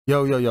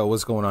Yo,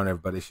 what's going on,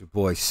 everybody? It's your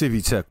boy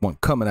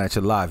CivvyTech1 coming at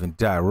you live and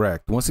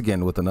direct once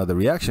again with another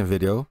reaction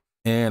video.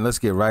 And let's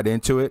get right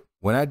into it.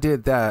 When I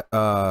did that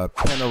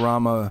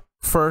panorama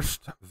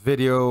first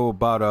video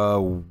about a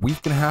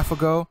week and a half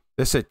ago,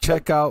 they said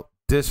check out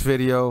this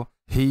video.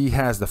 He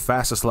has the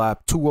fastest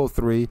lap,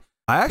 2:03.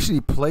 I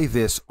actually play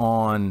this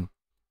on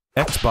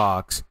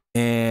Xbox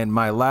and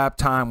my lap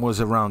time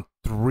was around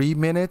 3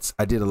 minutes.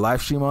 I did a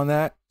live stream on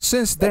that.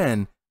 Since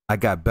then, I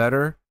got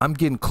better. I'm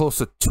getting close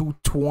to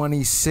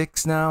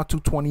 226 now,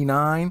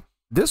 229.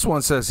 This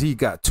one says he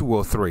got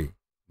 203.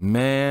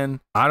 Man,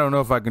 I don't know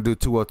if I can do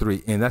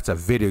 203, and that's a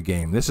video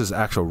game. This is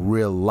actual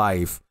real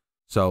life.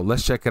 So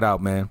let's check it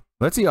out, man.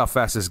 Let's see how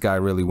fast this guy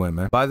really went,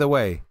 man. By the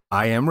way,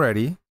 I am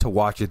ready to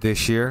watch it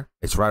this year.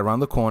 It's right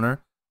around the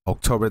corner,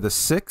 October the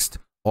 6th,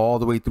 all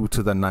the way through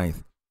to the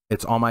 9th.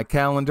 It's on my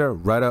calendar,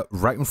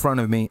 right in front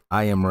of me.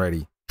 I am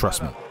ready.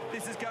 Trust me.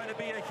 This is going to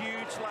be a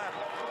huge lap.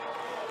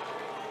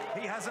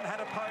 He hasn't had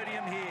a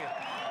podium here.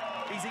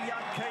 He's a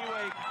young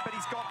Kiwi, but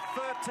he's got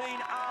 13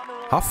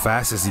 armor. How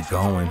fast is he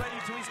going? To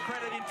his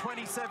credit in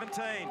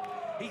 2017.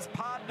 He's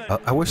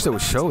partnered. I wish they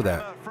would show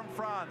that. From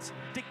France.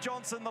 Dick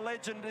Johnson, the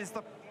legend, is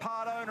the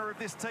part owner of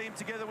this team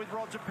together with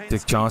Roger Penske.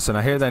 Dick Johnson,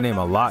 I hear that name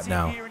a lot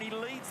now. And he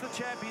leads the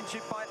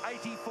championship by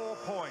 84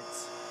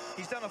 points.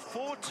 He's done a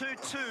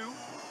 4.22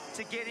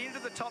 to get into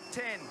the top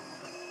 10.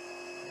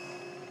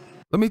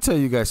 Let me tell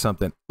you guys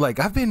something. Like,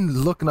 I've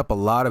been looking up a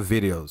lot of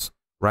videos,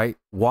 right?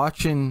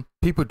 Watching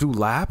people do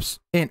laps,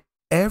 and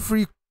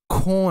every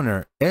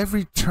corner,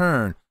 every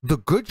turn, the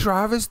good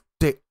drivers,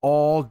 they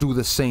all do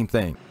the same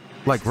thing.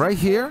 Like right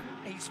here,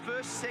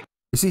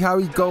 you see how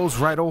he goes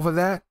right over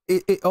that?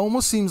 It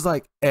almost seems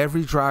like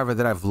every driver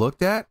that I've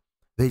looked at,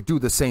 they do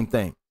the same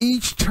thing.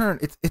 Each turn,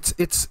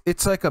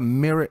 it's like a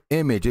mirror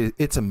image.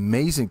 It's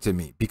amazing to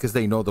me because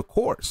they know the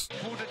course.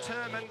 Will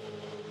determine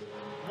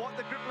what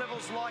the grip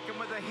level's like and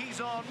whether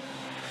he's on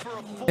for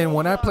a And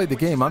when I play the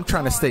game, I'm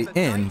trying to stay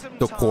in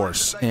the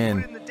course.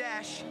 And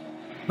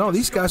no,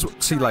 these guys,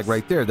 see, like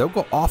right there, they'll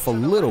go off a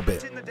little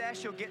bit.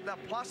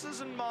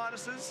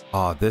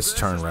 Oh, this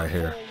turn right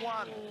here.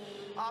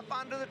 Up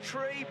under the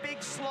tree,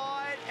 big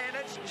slide, and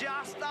it's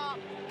just up.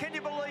 Can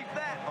you believe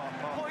that?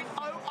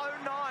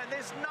 0.009.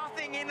 There's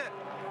nothing in it.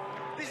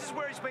 This is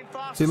where he's been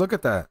fast. See, look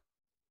at that.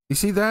 You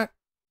see that?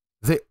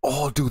 They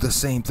all do the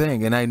same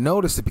thing, and I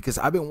noticed it because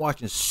I've been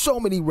watching so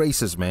many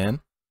races,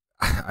 man.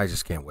 I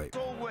just can't wait.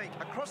 All week,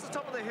 across the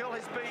top of the hill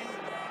has been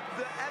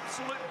the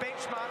absolute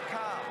benchmark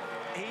car.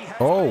 He has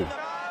Oh.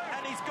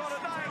 And he's got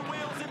it 2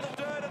 wheels in the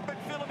dirt, and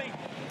McPhillamy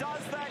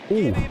does that. Ooh.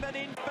 Give him an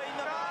in.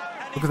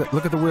 Look at that.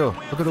 Look at the wheel.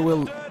 Look at the wheel.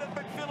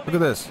 Look at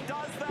this.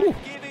 Ooh.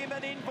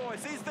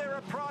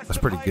 That's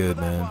pretty good,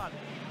 man.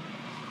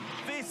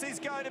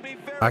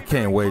 I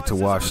can't wait to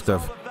watch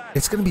stuff.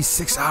 It's gonna be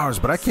 6 hours,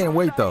 but I can't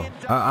wait though.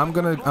 I'm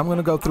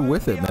gonna go through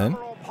with it, man.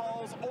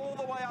 All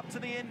the way up to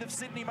the end of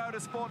Sydney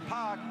Motorsport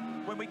Park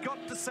when we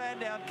got to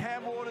Sandown,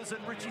 Cam Waters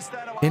and Richie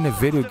Stanaway. In the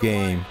video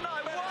game.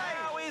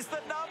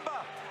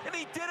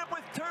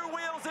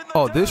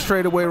 Oh, this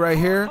straightaway right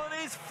here.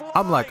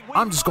 I'm like,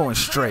 I'm just going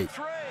straight.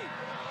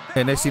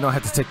 And next thing you know, I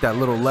had to take that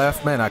little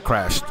left. Man, I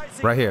crashed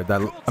right here.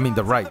 I mean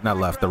the right, not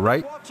left, the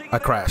right. I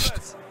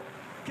crashed.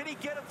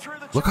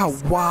 Look how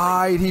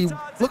wide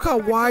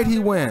he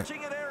went.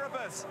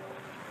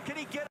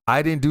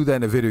 I didn't do that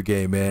in the video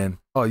game, man.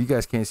 Oh, you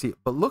guys can't see it,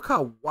 but look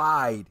how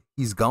wide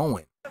he's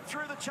going.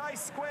 Through the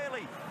chase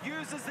squarely,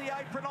 uses the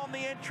apron on the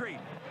entry.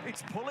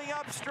 It's pulling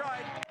up straight,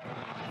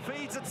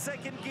 feeds at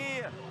second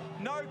gear,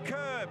 no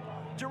curb,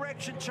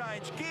 direction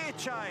change, gear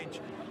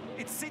change.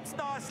 It sits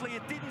nicely.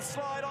 It didn't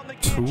slide on the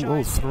gear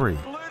 203.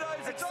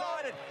 Ludo's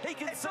excited. He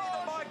can see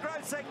the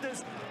micro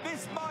sectors.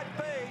 This might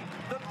be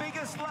the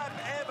biggest lap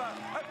ever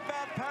at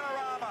Mount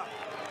Panorama.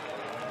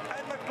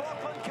 And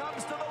McLaughlin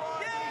comes to the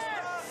line.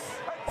 Yes!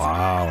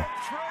 Wow.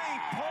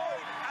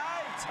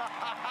 3.8.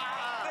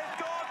 They've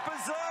gone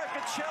berserk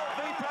at Shell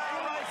v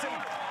Power Racing.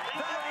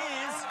 That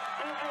is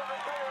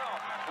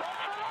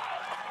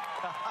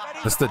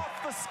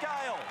off the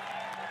scale.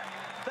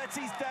 That's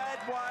his dad,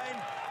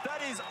 Wayne.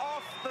 That is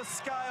off the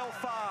scale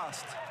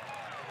fast.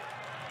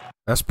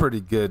 That's pretty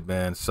good,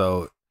 man.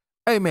 So,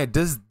 hey, man,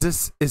 is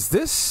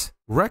this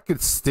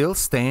record still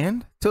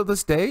stand till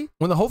this day?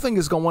 When the whole thing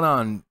is going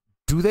on,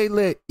 do they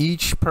let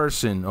each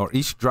person or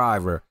each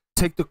driver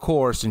take the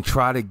course and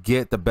try to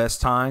get the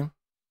best time?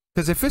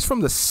 Because if it's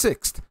from the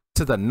 6th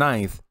to the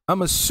 9th,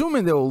 I'm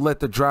assuming they will let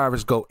the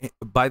drivers go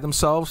by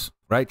themselves,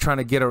 right? Trying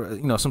to get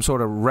a, some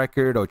sort of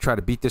record or try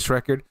to beat this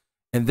record.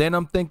 And then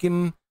I'm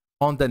thinking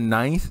on the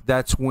 9th,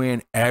 that's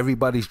when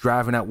everybody's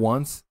driving at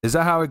once. Is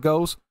that how it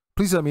goes?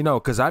 Please let me know,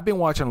 because I've been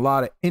watching a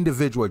lot of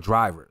individual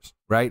drivers,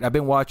 right? I've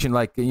been watching,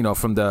 like,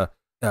 from the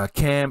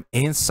cam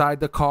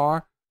inside the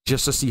car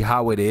just to see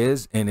how it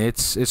is, and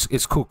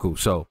it's cuckoo.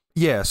 So,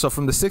 yeah, so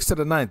from the 6th to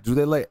the 9th, do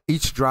they let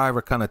each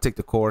driver kind of take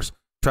the course,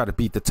 try to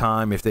beat the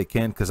time if they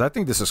can? Because I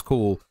think this is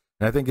cool,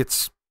 and I think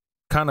it's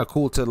kind of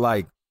cool to,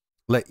 like,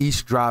 let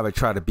each driver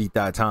try to beat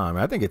that time.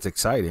 I think it's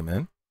exciting,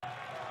 man.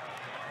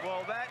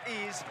 Well, that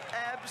is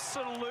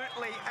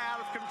absolutely out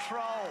of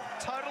control.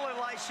 total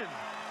elation.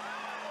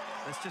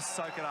 Let's just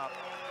soak it up.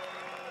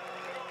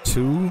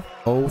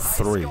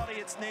 2:03. Scotty,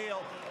 it's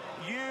Neil.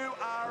 You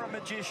are a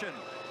magician.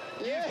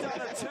 You've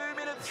done a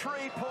 2-minute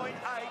 3.8.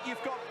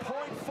 You've got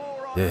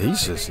 0.4 on. Yeah,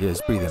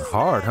 he's breathing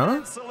hard,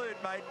 huh? Salute,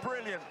 mate.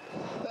 Brilliant.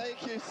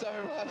 Thank you so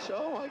much.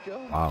 Oh my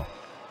God. Wow.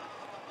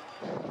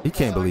 He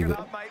can't believe it.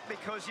 Up, mate,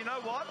 because you know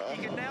what?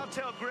 You can now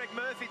tell Greg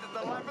Murphy that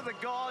the lap of the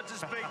gods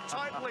has been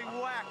totally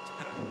whacked.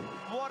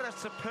 What a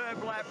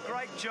superb lap.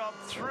 Great job.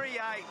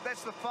 3.8.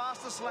 That's the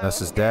fastest lap That's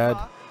his dad.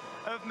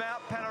 of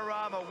Mount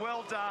Panorama.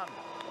 Well done.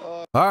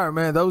 All right,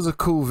 man. That was a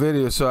cool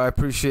video, so I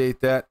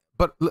appreciate that.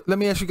 But let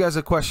me ask you guys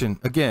a question.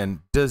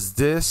 Again, does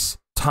this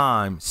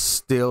time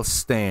still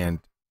stand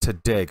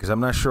today? Because I'm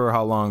not sure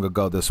how long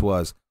ago this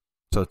was.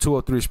 So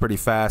 2:03 is pretty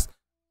fast.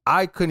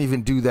 I couldn't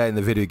even do that in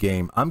the video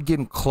game. I'm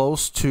getting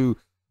close to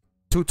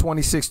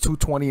 2:26,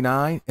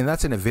 2:29, and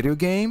that's in a video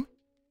game.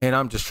 And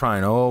I'm just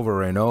trying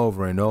over and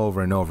over and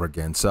over and over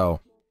again. So,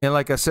 and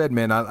like I said,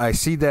 man, I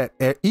see that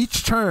at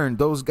each turn,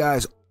 those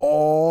guys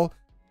all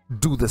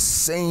do the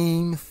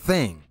same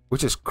thing,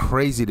 which is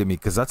crazy to me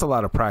because that's a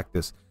lot of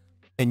practice.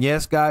 And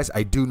yes, guys,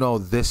 I do know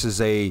this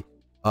is a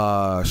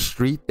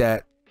street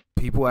that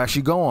people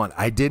actually go on.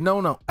 I did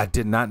not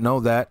know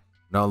that.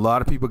 Now, a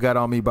lot of people got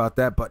on me about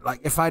that, but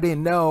like if I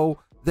didn't know,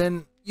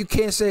 then you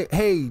can't say,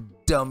 hey,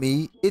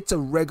 dummy, it's a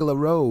regular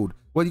road.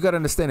 Well, you got to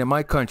understand, in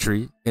my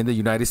country, in the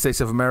United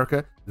States of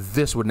America,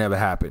 this would never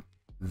happen.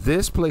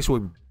 This place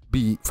would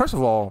be, first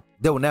of all,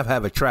 they would never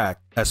have a track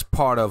as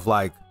part of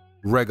like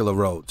regular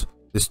roads.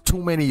 There's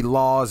too many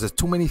laws. There's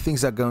too many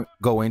things that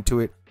go into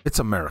it. It's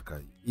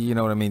America. You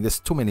know what I mean? There's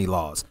too many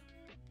laws.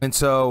 And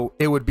so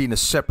it would be in a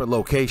separate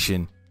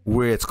location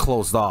where it's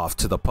closed off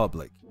to the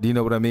public. Do you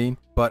know what I mean?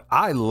 But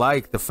I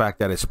like the fact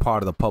that it's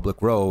part of the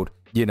public road,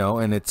 you know,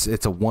 and it's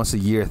a once a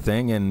year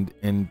thing,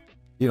 and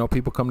you know,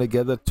 people come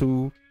together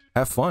to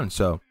have fun.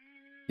 So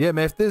yeah,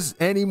 man, if there's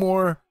any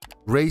more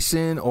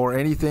racing or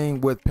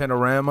anything with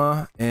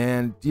Panorama,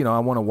 and you know, I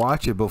want to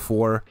watch it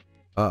before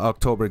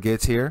October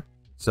gets here.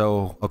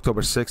 So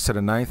October 6th to the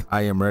 9th,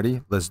 I am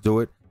ready. Let's do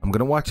it. I'm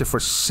gonna watch it for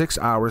 6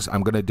 hours.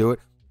 I'm gonna do it.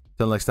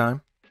 Till next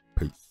time.